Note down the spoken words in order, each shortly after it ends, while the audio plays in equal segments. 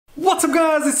What's up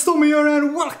guys, it's Tommy here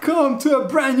and welcome to a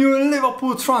brand new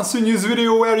Liverpool transfer news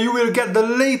video where you will get the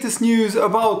latest news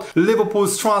about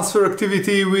Liverpool's transfer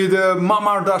activity with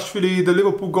Mamardashvili, the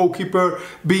Liverpool goalkeeper,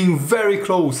 being very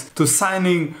close to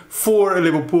signing for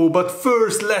Liverpool. But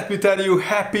first, let me tell you,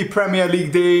 happy Premier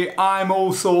League day. I'm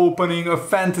also opening a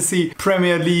fantasy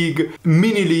Premier League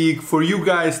mini league for you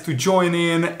guys to join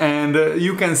in, and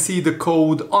you can see the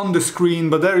code on the screen,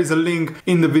 but there is a link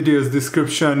in the video's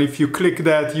description. If you click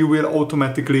that, you will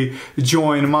automatically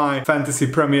join my fantasy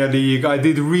Premier League. I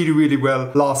did really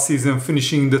well last season,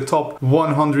 finishing the top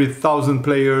 100,000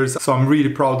 players, so I'm really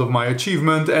proud of my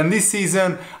achievement. And this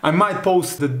season I might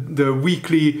post the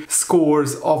weekly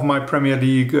scores of my Premier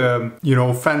League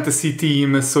fantasy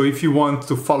team. So if you want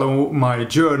to follow my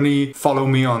journey, follow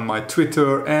me on my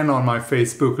Twitter and on my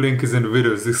Facebook. Link is in the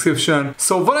video's description.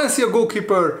 So Valencia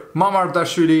goalkeeper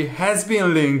Mamardashvili has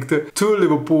been linked to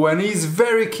Liverpool and he's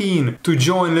very keen to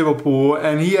join Liverpool,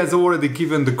 and he has already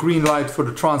given the green light for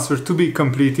the transfer to be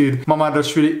completed.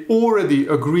 Mamardashvili already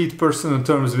agreed personal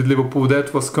terms with Liverpool.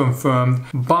 That was confirmed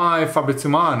by Fabrizio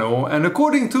Romano, and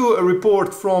according to a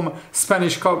report from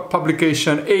Spanish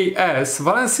publication AS,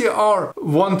 Valencia are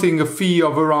wanting a fee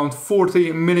of around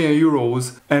 40 million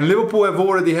euros, and Liverpool have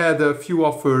already had a few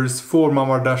offers for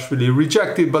Mamardashvili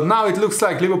rejected, but now it looks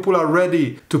like Liverpool are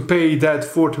ready to pay that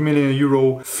 40 million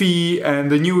euro fee, and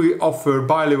the new offer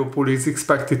by Liverpool is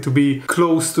expected to be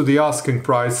close to the asking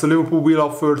price. So Liverpool will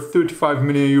offer 35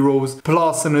 million euros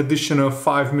plus an additional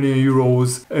 5 million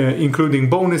euros including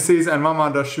bonuses, and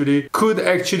Mamardashvili could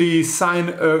actually sign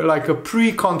a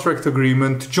pre-contract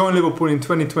agreement to join Liverpool in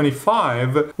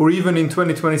 2025 or even in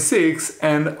 2026,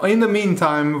 and in the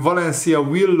meantime Valencia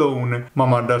will loan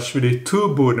Mamardashvili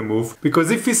to Bournemouth,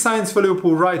 because if he signs for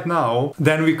Liverpool right now,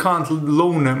 then we can't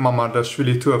loan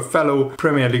Mamardashvili to a fellow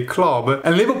Premier League club.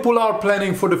 And Liverpool are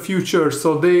planning for the future,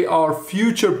 so they are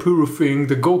future-proofing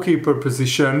the goalkeeper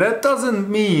position. That doesn't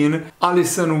mean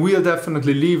Alisson will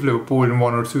definitely leave Liverpool in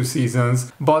 1 or 2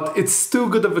 seasons, but it's too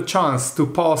good of a chance to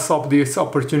pass up this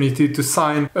opportunity to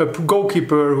sign a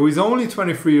goalkeeper who is only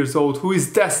 23 years old, who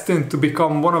is destined to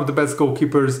become one of the best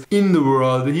goalkeepers in the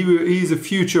world. He is a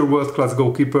future world-class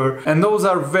goalkeeper, and those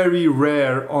are very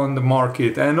rare on the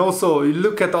market. And also, you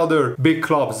look at other big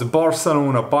clubs,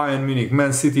 Barcelona, Bayern Munich,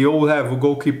 Man City, all have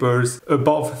goalkeepers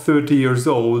above 30 years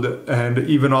old, and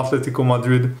even Atletico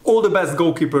Madrid. All the best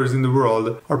goalkeepers in the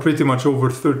world are pretty much over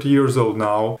 30 years old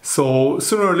now. So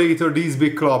sooner or later these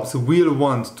big clubs will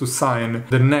want to sign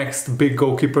the next big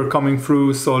goalkeeper coming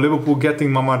through. So Liverpool getting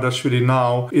Mamardashvili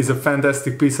now is a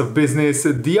fantastic piece of business.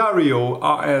 Diario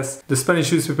AS, the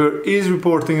Spanish newspaper, is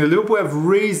reporting that Liverpool have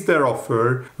raised their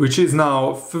offer, which is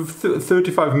now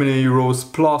 35 million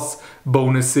euros plus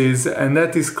bonuses, and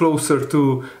that is closer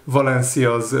to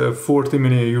Valencia's 40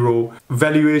 million euro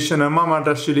valuation. And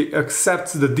Mamardashvili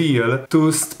accepts the deal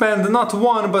to spend not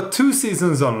 1 but 2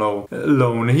 seasons on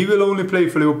loan. He will only play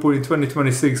for Liverpool in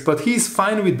 2026, but he's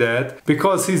fine with that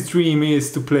because his dream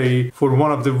is to play for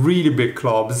one of the really big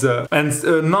clubs. And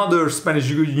another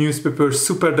Spanish newspaper,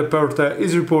 Super Deporte,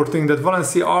 is reporting that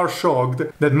Valencia are shocked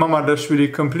that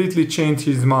Mamardashvili completely changed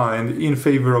his mind in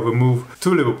favor of a move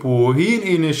to Liverpool.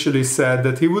 He initially said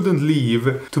that he wouldn't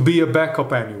leave to be a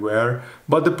backup anywhere,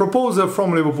 but the proposal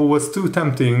from Liverpool was too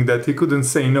tempting that he couldn't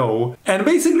say no. And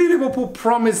basically Liverpool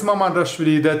promised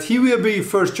Mamardashvili that he will be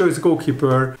first choice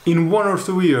goalkeeper in 1 or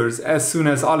 2 years as soon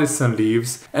as Alisson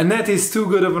leaves, and that is too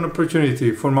good of an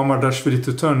opportunity for Mamardashvili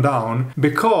to turn down,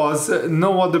 because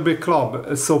no other big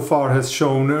club so far has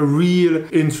shown a real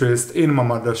interest in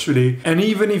Mamardashvili. And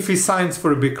even if he signs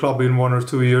for a big club in 1 or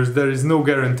 2 years, there is no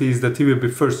guarantees that he will be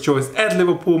first choice at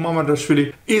Liverpool.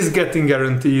 Mamardashvili is getting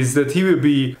guarantees that he will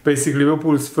be basically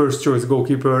Liverpool's first choice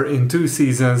goalkeeper in 2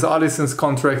 seasons. Alisson's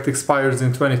contract expires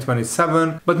in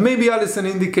 2027, but maybe Alisson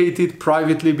indicated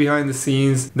privately behind the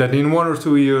scenes that in 1 or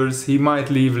 2 years he might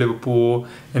leave Liverpool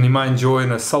and he might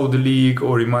join a Saudi league,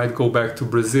 or he might go back to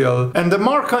Brazil. And the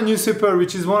Marca newspaper,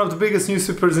 which is one of the biggest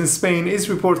newspapers in Spain, is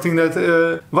reporting that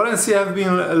Valencia have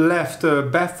been left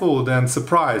baffled and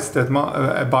surprised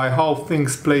by how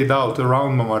things played out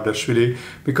around Mamardashvili,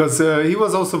 because he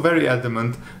was also very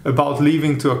adamant about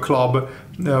leaving to a club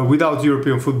without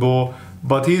European football,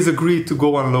 but he's agreed to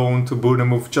go on loan to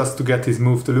Bournemouth just to get his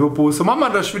move to Liverpool. So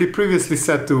Mamardashvili previously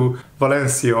said to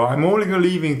Valencia, I'm only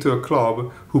leaving to a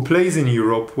club who plays in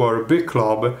Europe, who are a big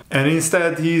club, and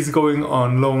instead he's going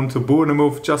on loan to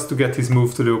Bournemouth just to get his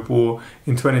move to Liverpool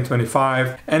in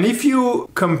 2025. And if you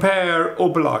compare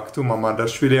Oblak to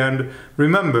Mamardashvili, and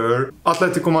remember,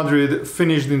 Atletico Madrid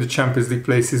finished in the Champions League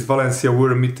places, Valencia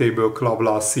were a mid-table club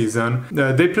last season.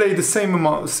 They played the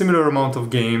similar amount of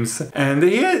games, and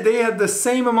they had the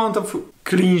same amount of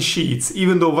clean sheets,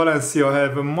 even though Valencia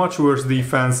have a much worse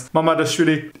defense.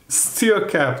 Mamardashvili still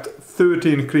kept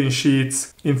 13 clean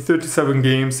sheets in 37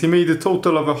 games. He made a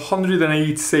total of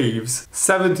 108 saves,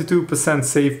 72%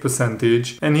 save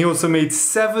percentage, and he also made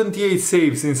 78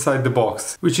 saves inside the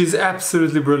box, which is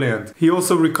absolutely brilliant. He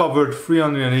also recovered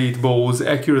 308 balls,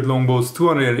 accurate long balls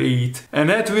 208, and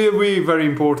that will be very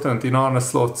important in Arne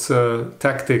Slot's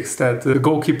tactics, that the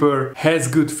goalkeeper has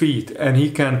good feet and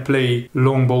he can play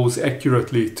long balls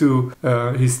accurately to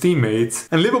his teammates.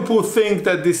 And Liverpool think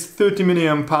that this £30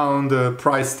 million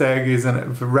price tag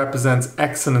represents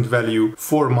excellent value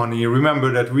for money.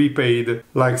 Remember that we paid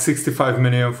like 65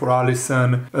 million for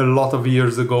Alisson a lot of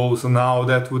years ago, so now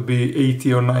that would be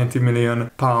 80 or 90 million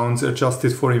pounds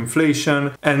adjusted for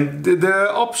inflation. And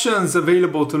the options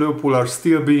available to Liverpool are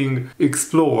still being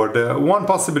explored. One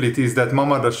possibility is that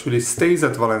Mamardashvili stays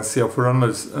at Valencia for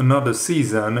another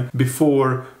season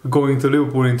before going to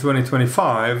Liverpool in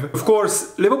 2025. Of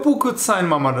course, Liverpool could sign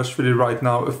Mamardashvili right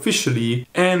now officially,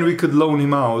 and we could loan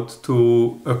him out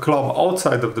to a club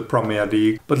outside of the Premier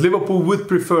League, but Liverpool would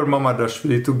prefer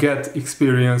Mamardashvili to get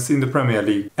experience in the Premier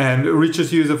League. And Richard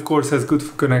Hughes, of course, has good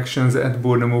connections at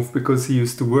Bournemouth because he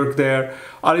used to work there.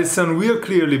 Alisson will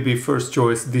clearly be first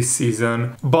choice this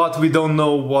season, but we don't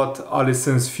know what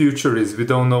Alisson's future is. We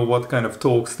don't know what kind of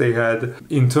talks they had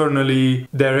internally.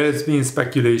 There has been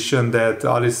speculation that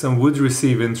Alisson would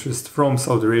receive interest from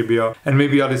Saudi Arabia, and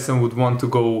maybe Alisson would want to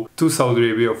go to Saudi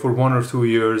Arabia for 1 or 2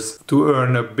 years to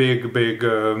earn a big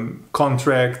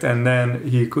contract, and then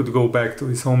he could go back to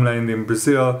his homeland in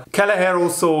Brazil. Kelleher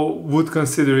also would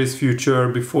consider his future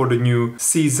before the new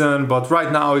season, but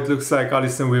right now it looks like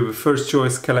Alisson will be first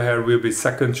choice, Kelleher will be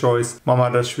second choice.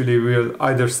 Mamardashvili will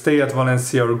either stay at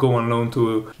Valencia or go on loan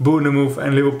to Bournemouth,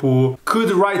 and Liverpool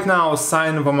could right now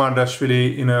sign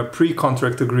Mamardashvili in a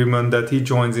pre-contract agreement that he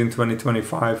joins in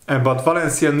 2025. But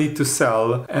Valencia need to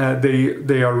sell.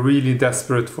 They are really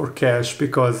desperate for cash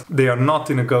because they are not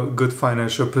in a good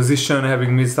financial position,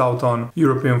 having missed out on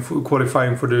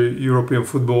qualifying for the European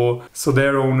football. So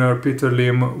their owner Peter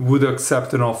Lim would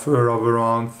accept an offer of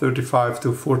around 35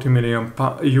 to 40 million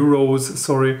euros.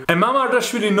 And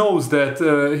Mamardashvili knows that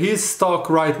his stock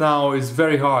right now is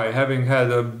very high, having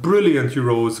had a brilliant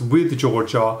Euros with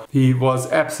Georgia. He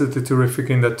was absolutely terrific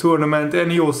in that tournament,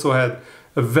 and he also had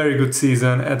a very good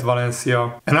season at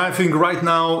Valencia. And I think right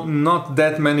now not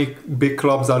that many big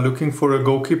clubs are looking for a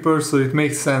goalkeeper, so it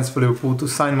makes sense for Liverpool to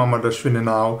sign Mamardashvili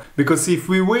now, because if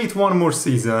we wait one more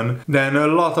season, then a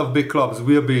lot of big clubs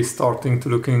will be starting to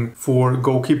looking for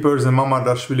goalkeepers, and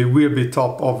Mamardashvili will be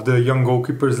top of the young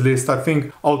goalkeepers list. I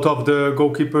think out of the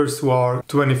goalkeepers who are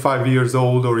 25 years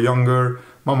old or younger,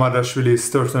 Mamardashvili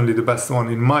is certainly the best one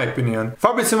in my opinion.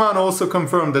 Fabrizio Romano also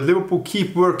confirmed that Liverpool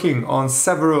keep working on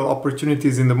several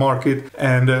opportunities in the market,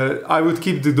 and I would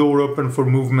keep the door open for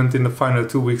movement in the final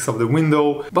 2 weeks of the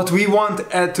window. But we want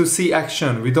to see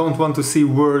action. We don't want to see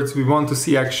words, we want to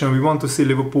see action. We want to see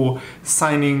Liverpool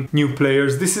signing new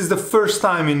players. This is the first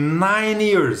time in 9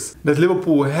 years that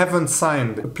Liverpool haven't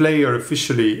signed a player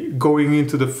officially going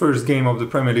into the first game of the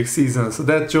Premier League season. So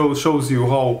that shows you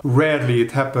how rarely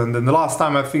it happened. And the last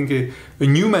time I think a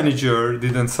new manager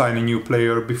didn't sign a new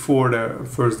player before the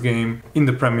first game in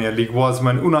the Premier League was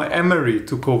when Unai Emery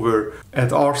took over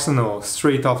at Arsenal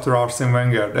straight after Arsene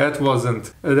Wenger. That was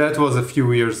a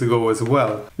few years ago as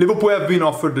well. Liverpool have been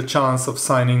offered the chance of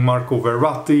signing Marco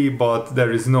Verratti, but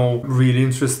there is no real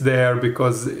interest there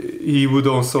because he would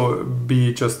also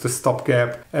be just a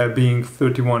stopgap, being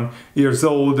 31 years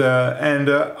old. And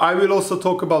I will also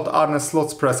talk about Arne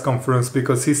Slot's press conference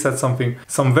because he said some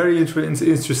very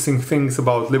interesting things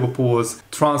about Liverpool's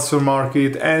transfer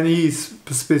market, and he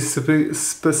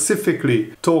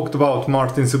specifically talked about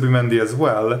Martin Zubimendi as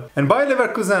well. And Bayer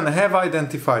Leverkusen have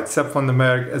identified Sepp van den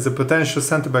Berg as a potential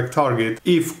centre-back target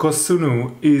if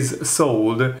Kosunu is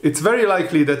sold. It's very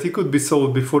likely that he could be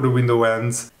sold before the window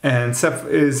ends, and Sepp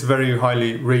is very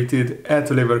highly rated at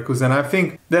Leverkusen. I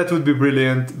think that would be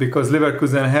brilliant because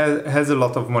Leverkusen has a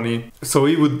lot of money, so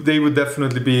they would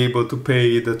definitely be able to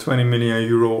pay the 20 million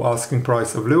euro asking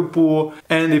price of Liverpool.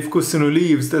 And if Kosunu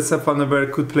leaves, then Sepp van den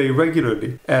Berg could play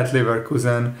regularly at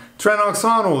Leverkusen. Trent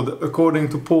Alexander-Arnold, according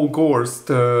to Paul Gorst,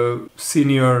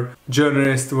 senior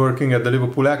journalist working at the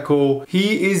Liverpool Echo,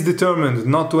 he is determined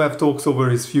not to have talks over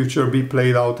his future be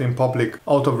played out in public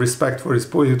out of respect for his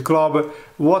boyhood club.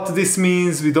 What this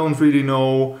means, we don't really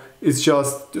know. It's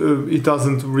just he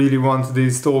doesn't really want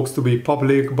these talks to be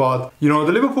public. But you know,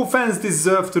 the Liverpool fans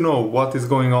deserve to know what is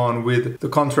going on with the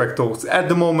contract talks. At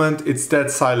the moment, it's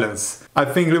dead silence. I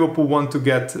think Liverpool want to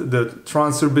get the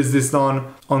transfer business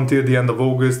done until the end of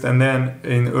August, and then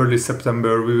in early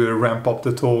September we will ramp up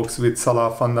the talks with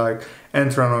Salah, Van Dijk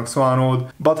and Trent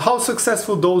Alexander-Arnold. But how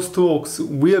successful those talks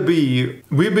will be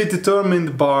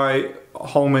determined by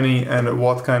how many and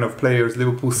what kind of players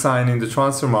Liverpool sign in the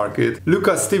transfer market.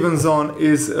 Lucas Stevenson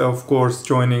is of course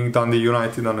joining Dundee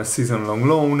United on a season-long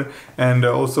loan, and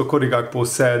also Cody Gakpo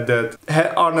said that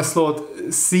Arne Slot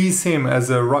sees him as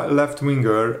a left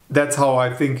winger. That's how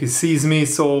I think he sees me.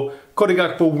 So Cody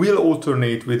Gakpo will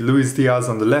alternate with Luis Diaz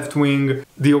on the left wing,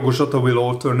 Diogo Jota will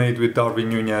alternate with Darwin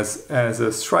Núñez as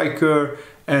a striker,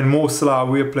 and Mo Salah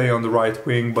will play on the right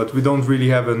wing, but we don't really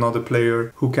have another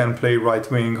player who can play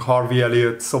right wing. Harvey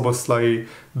Elliott, Szoboszlai,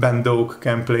 Ben Doak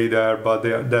can play there, but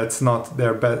that's not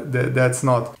their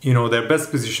their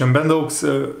best position. Ben Doak's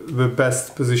the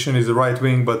best position is the right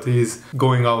wing, but he's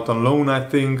going out on loan, I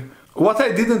think. What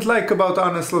I didn't like about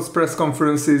Arne Slot's press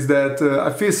conference is that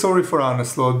I feel sorry for Arne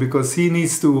Slot, because he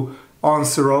needs to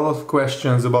answer a lot of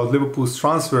questions about Liverpool's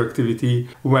transfer activity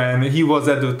when he was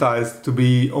advertised to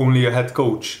be only a head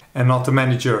coach and not a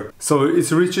manager. So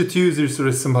it's Richard Hughes'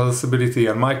 responsibility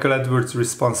and Michael Edwards'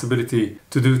 responsibility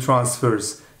to do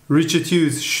transfers. Richard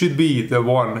Hughes should be the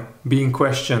one being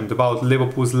questioned about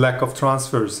Liverpool's lack of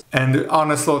transfers, and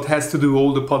Arne Slot has to do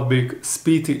all the public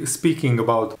speaking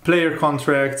about player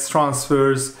contracts,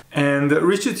 transfers, and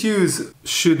Richard Hughes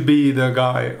should be the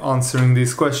guy answering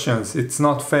these questions. It's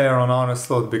not fair on Arne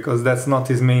Slot, because that's not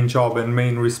his main job and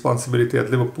main responsibility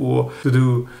at Liverpool to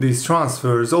do these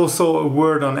transfers. Also, a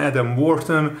word on Adam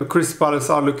Wharton. Crystal Palace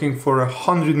are looking for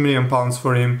 £100 million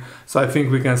for him, so I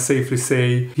think we can safely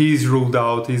say he's ruled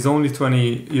out. He's only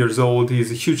 20 years old,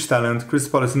 he's a huge talent.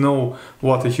 Crystal Palace know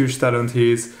what a huge talent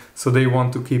he is, so they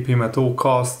want to keep him at all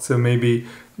costs, maybe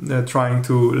trying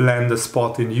to land a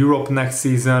spot in Europe next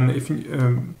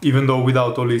season, even though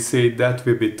without Olise that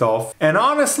will be tough. And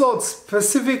Arne Slot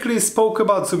specifically spoke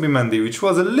about Zubimendi, which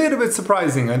was a little bit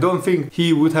surprising. I don't think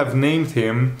he would have named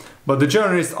him, but the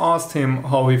journalist asked him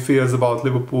how he feels about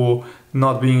Liverpool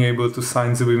not being able to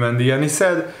sign Zubimendi, and he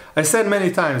said, I said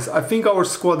many times, I think our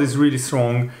squad is really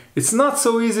strong. It's not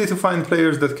so easy to find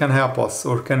players that can help us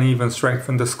or can even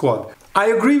strengthen the squad. I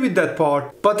agree with that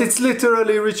part, but it's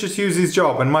literally Richard Hughes'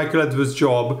 job and Michael Edwards'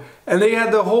 job, and they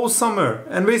had the whole summer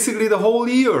and basically the whole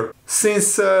year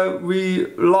since we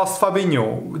lost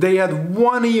Fabinho. They had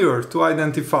 1 year to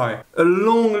identify a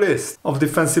long list of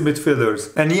defensive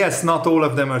midfielders, and yes, not all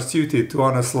of them are suited to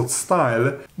Arne Slot's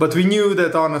style, but we knew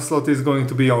that Arne Slot is going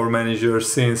to be our manager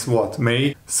since what,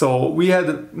 May? So we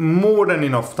had more than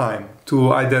enough time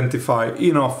to identify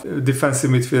enough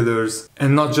defensive midfielders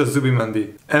and not just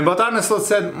Zubimendi. But Arne Slot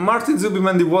said Martin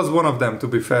Zubimendi was one of them, to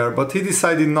be fair, but he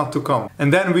decided not to come.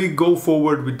 And then we go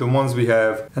forward with the ones we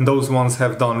have, and those ones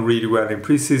have done really well in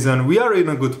pre-season. We are in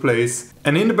a good place,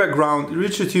 and in the background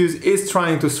Richard Hughes is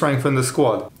trying to strengthen the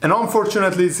squad. And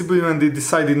unfortunately Zubimendi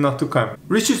decided not to come.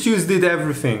 Richard Hughes did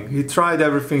everything, he tried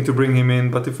everything to bring him in,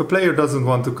 but if a player doesn't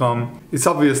want to come, it's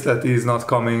obvious that he is not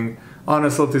coming.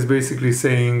 Arne Slot is basically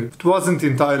saying it wasn't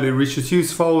entirely Richard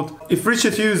Hughes' fault. If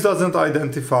Richard Hughes doesn't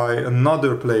identify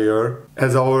another player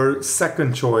as our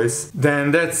second choice,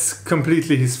 then that's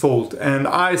completely his fault. And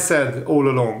I said all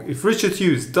along, if Richard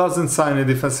Hughes doesn't sign a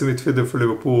defensive midfielder for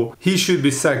Liverpool, he should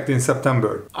be sacked in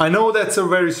September. I know that's a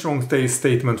very strong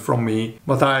statement from me,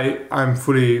 but I'm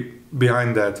fully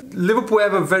behind that. Liverpool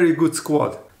have a very good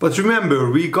squad. But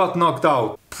remember, we got knocked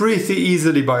out pretty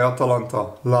easily by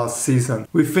Atalanta last season.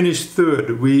 We finished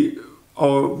third. We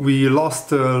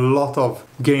lost a lot of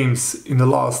games in the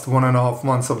last 1.5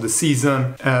 months of the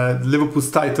season.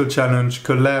 Liverpool's title challenge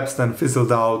collapsed and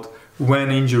fizzled out when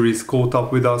injuries caught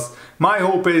up with us. My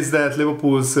hope is that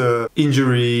Liverpool's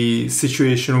injury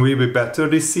situation will be better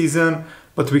this season,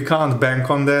 but we can't bank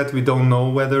on that. We don't know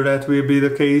whether that will be the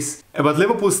case. But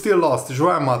Liverpool still lost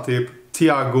Joao Matip,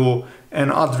 Thiago and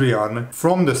Adrian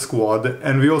from the squad,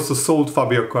 and we also sold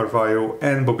Fabio Carvalho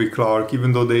and Bobby Clark,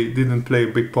 even though they didn't play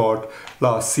a big part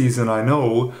last season, I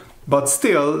know. But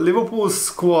still, Liverpool's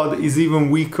squad is even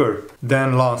weaker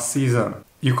than last season.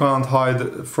 You can't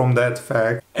hide from that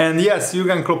fact. And yes,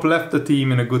 Jurgen Klopp left the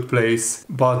team in a good place,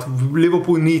 but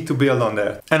Liverpool need to build on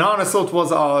that. And Arne Slot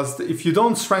was asked, if you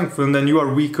don't strengthen, then you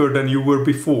are weaker than you were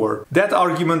before. That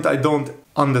argument I don't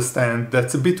understand.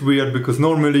 That's a bit weird, because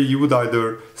normally you would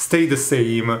either stay the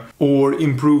same or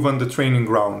improve on the training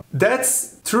ground.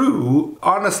 That's true.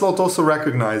 Arne Slot also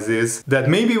recognizes that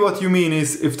maybe what you mean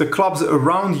is if the clubs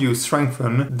around you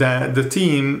strengthen, then the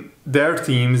team their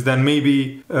teams, then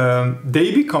maybe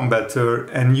they become better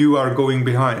and you are going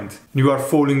behind. You are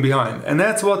falling behind. And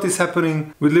that's what is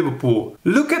happening with Liverpool.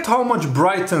 Look at how much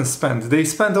Brighton spent. They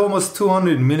spent almost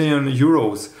 200 million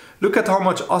euros. Look at how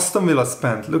much Aston Villa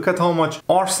spent. Look at how much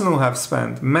Arsenal have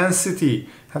spent. Man City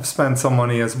have spent some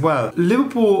money as well.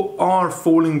 Liverpool are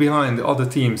falling behind other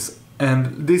teams.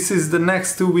 And the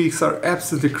next 2 weeks are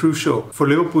absolutely crucial for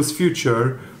Liverpool's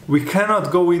future. We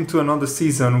cannot go into another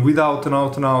season without an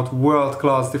out-and-out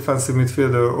world-class defensive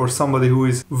midfielder or somebody who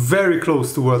is very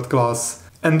close to world-class.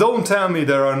 And don't tell me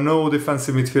there are no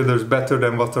defensive midfielders better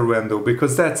than Wataruendo,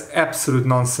 because that's absolute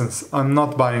nonsense. I'm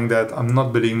not buying that. I'm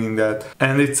not believing that.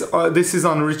 And this is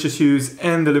on Richard Hughes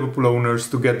and the Liverpool owners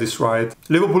to get this right.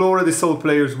 Liverpool already sold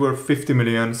players worth 50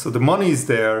 million, so the money is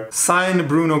there. Sign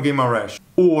Bruno Guimaraes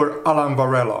or Alan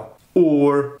Varela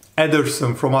or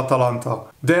Ederson from Atalanta.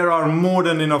 There are more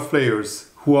than enough players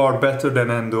who are better than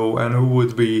Endo and who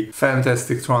would be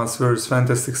fantastic transfers,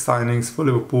 fantastic signings for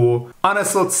Liverpool. Arne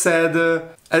said,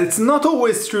 it's not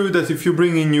always true that if you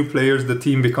bring in new players, the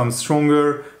team becomes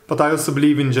stronger, but I also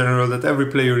believe in general that every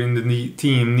player in the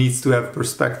team needs to have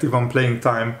perspective on playing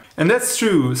time. And that's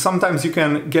true. Sometimes you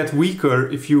can get weaker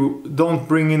if you don't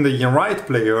bring in the right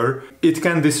player. It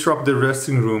can disrupt the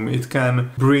dressing room. It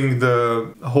can bring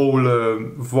the whole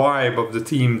vibe of the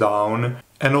team down.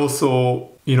 And also,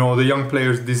 you know, the young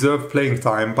players deserve playing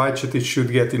time. Bajcetic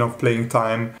should get enough playing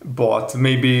time, but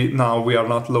maybe now we are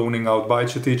not loaning out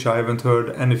Bajcetic. I haven't heard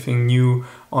anything new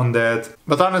on that.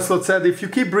 But Arne said, if you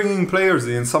keep bringing players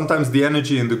in, sometimes the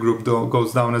energy in the group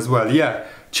goes down as well. Yeah,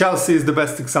 Chelsea is the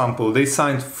best example. They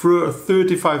signed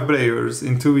 35 players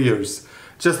in 2 years.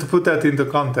 Just to put that into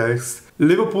context,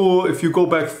 Liverpool, if you go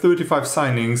back 35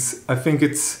 signings, I think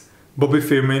it's Bobby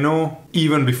Firmino,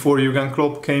 even before Jurgen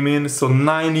Klopp came in, so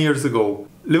 9 years ago.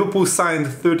 Liverpool signed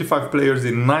 35 players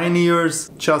in 9 years,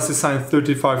 Chelsea signed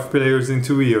 35 players in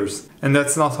 2 years. And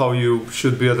that's not how you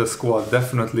should build a squad,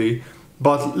 definitely.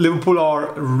 But Liverpool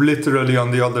are literally on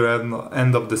the other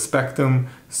end of the spectrum,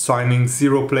 signing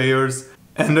 0 players.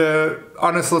 And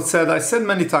Arne said, I said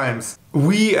many times,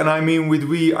 we, and I mean with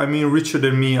we, I mean Richard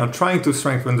and me, are trying to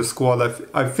strengthen the squad.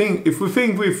 I think if we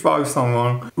think we found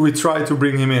someone, we try to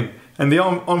bring him in. And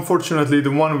unfortunately, the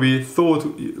one we thought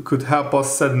could help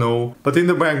us said no. But in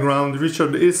the background,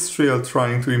 Richard is still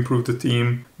trying to improve the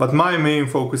team. But my main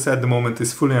focus at the moment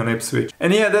is fully on Ipswich.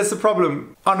 And yeah, that's the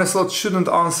problem. Arne shouldn't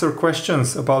answer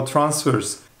questions about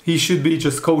transfers. He should be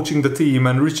just coaching the team,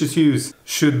 and Richard Hughes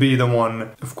should be the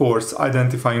one, of course,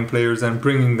 identifying players and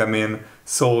bringing them in.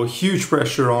 So huge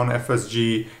pressure on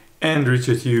FSG and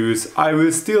Richard Hughes. I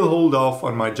will still hold off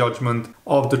on my judgment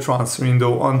of the transfer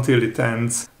window until it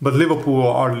ends, but Liverpool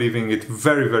are leaving it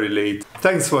very, very late.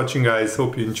 Thanks for watching, guys.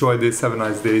 Hope you enjoyed this. Have a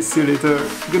nice day. See you later.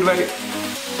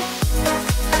 Goodbye.